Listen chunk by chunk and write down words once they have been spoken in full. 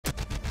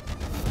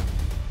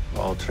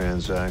All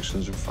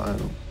transactions are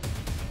final.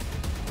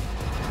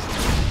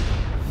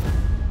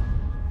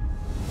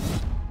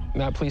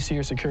 Matt, please see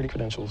your security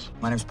credentials.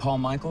 My name's Paul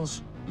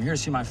Michaels. I'm here to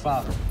see my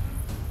father.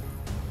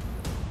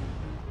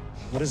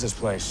 What is this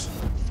place?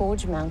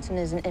 Forge Mountain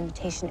is an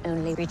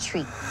invitation-only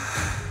retreat.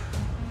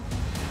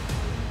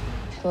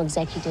 Hill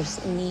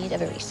executives in need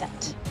of a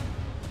reset.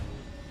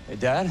 Hey,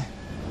 Dad?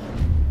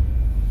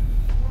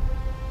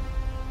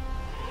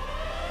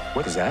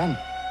 What is that?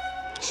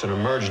 It's an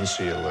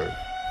emergency alert.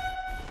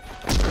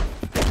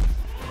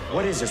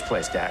 What is this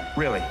place, Dad?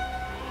 Really?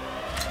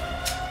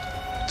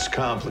 It's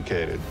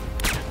complicated.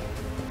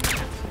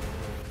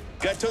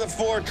 Get to the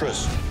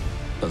fortress.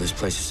 Oh, this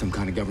place is some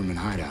kind of government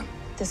hideout.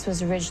 This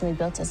was originally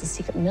built as a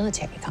secret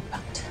military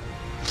compound.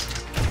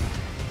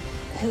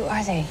 Who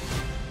are they?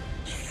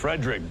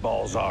 Frederick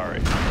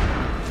Balzary.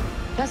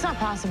 That's not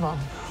possible.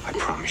 I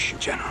promise you,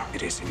 General,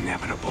 it is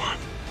inevitable.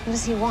 What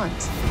does he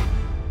want?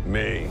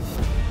 Me.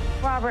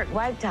 Robert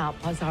wiped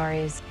out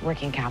Balzary's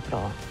working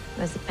capital.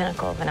 It was the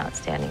pinnacle of an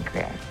outstanding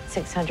career.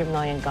 600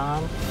 million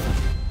gone.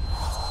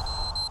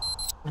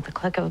 With the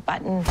click of a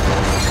button.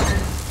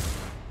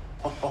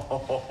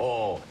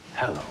 Oh,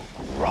 hello,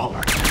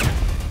 Robert.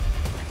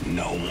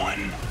 No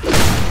one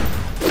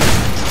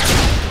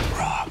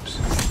robs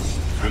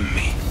from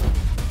me.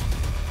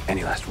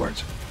 Any last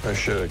words? I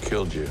should have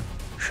killed you.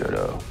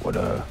 Shoulda,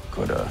 woulda,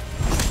 coulda.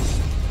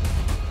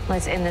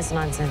 Let's end this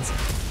nonsense.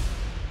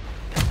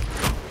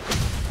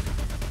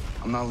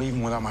 I'm not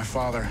leaving without my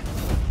father.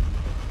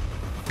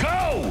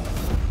 Go!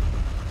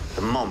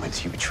 The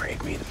moment you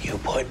betrayed me, you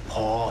put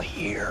Paul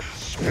here,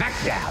 smack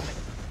dab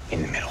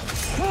in the middle.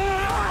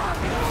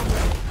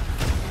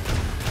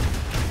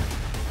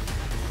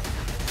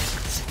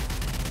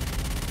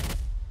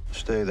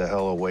 Stay the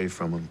hell away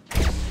from him.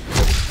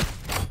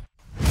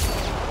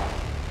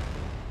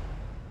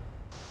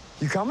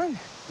 You coming?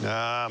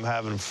 Nah, I'm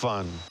having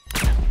fun.